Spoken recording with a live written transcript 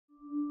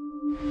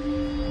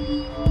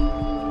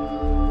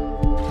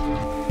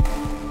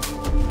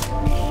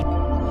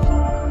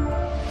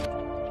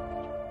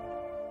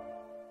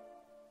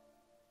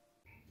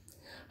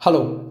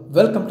Hello,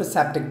 welcome to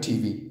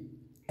SabTechTV,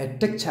 a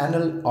tech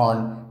channel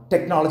on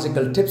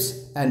technological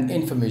tips and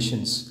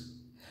informations.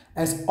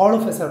 As all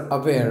of us are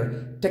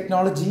aware,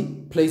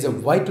 technology plays a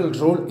vital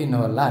role in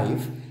our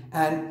life,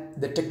 and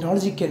the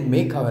technology can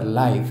make our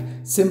life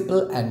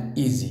simple and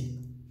easy.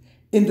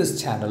 In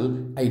this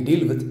channel, I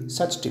deal with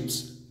such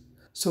tips.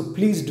 So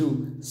please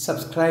do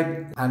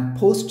subscribe and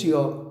post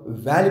your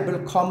valuable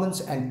comments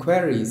and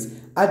queries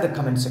at the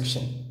comment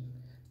section.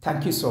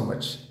 Thank you so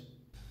much.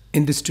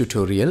 In this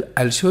tutorial,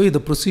 I'll show you the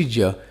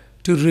procedure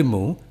to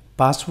remove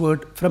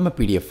password from a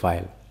PDF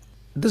file.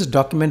 This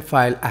document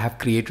file I have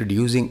created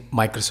using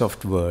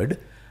Microsoft Word,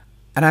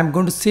 and I'm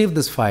going to save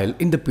this file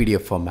in the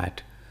PDF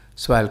format.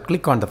 So I'll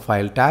click on the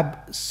File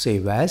tab,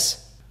 Save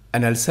As,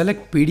 and I'll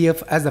select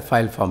PDF as the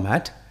file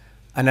format,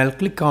 and I'll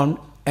click on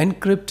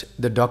Encrypt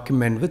the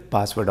document with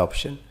password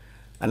option,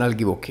 and I'll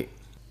give OK.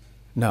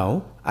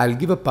 Now I'll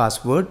give a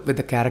password with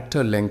a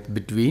character length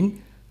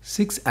between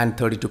 6 and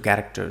 32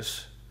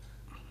 characters.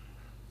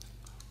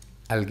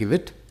 I'll give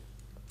it,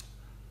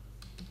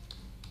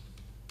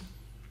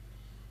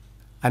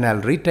 and I'll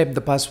retype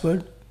the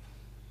password.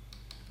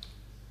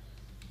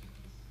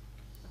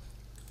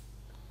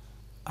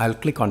 I'll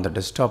click on the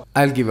desktop.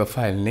 I'll give a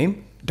file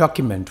name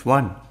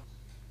document1.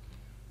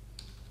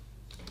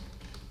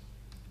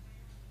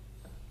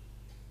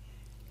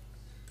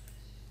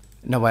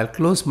 Now I'll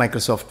close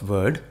Microsoft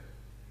Word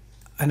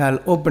and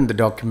I'll open the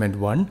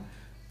document1.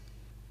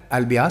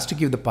 I'll be asked to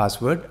give the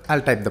password.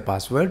 I'll type the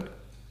password.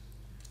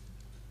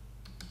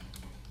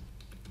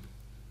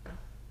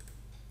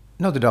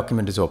 Now the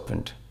document is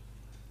opened.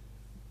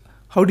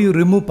 How do you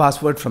remove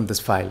password from this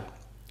file?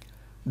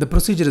 The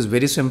procedure is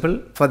very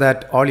simple. For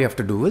that, all you have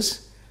to do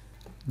is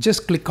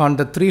just click on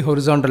the 3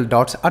 horizontal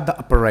dots at the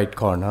upper right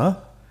corner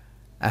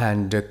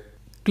and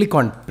click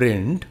on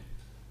Print.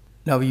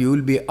 Now you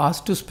will be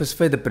asked to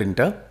specify the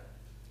printer.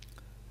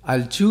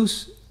 I'll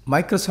choose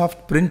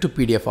Microsoft Print to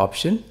PDF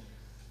option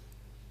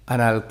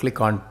and I'll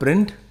click on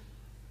Print.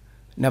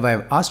 Now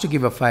I'm asked to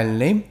give a file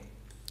name.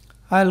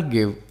 I'll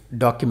give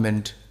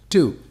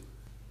document2.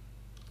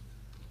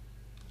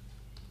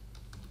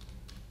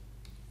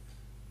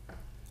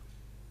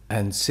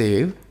 And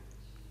save,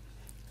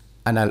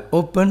 and I'll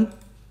open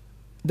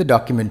the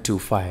document2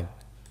 file.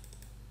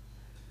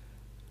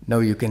 Now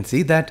you can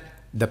see that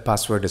the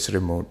password is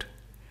removed.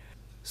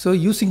 So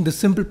using this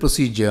simple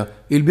procedure,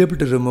 you'll be able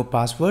to remove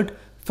password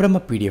from a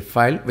PDF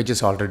file which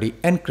is already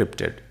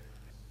encrypted.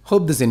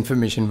 Hope this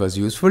information was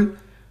useful.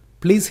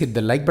 Please hit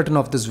the like button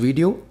of this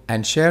video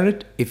and share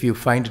it if you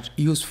find it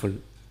useful.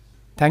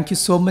 Thank you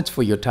so much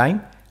for your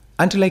time.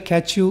 Until I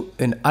catch you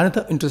in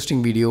another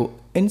interesting video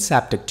in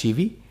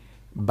SabTechTV.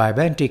 Bye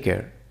bye and take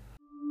care.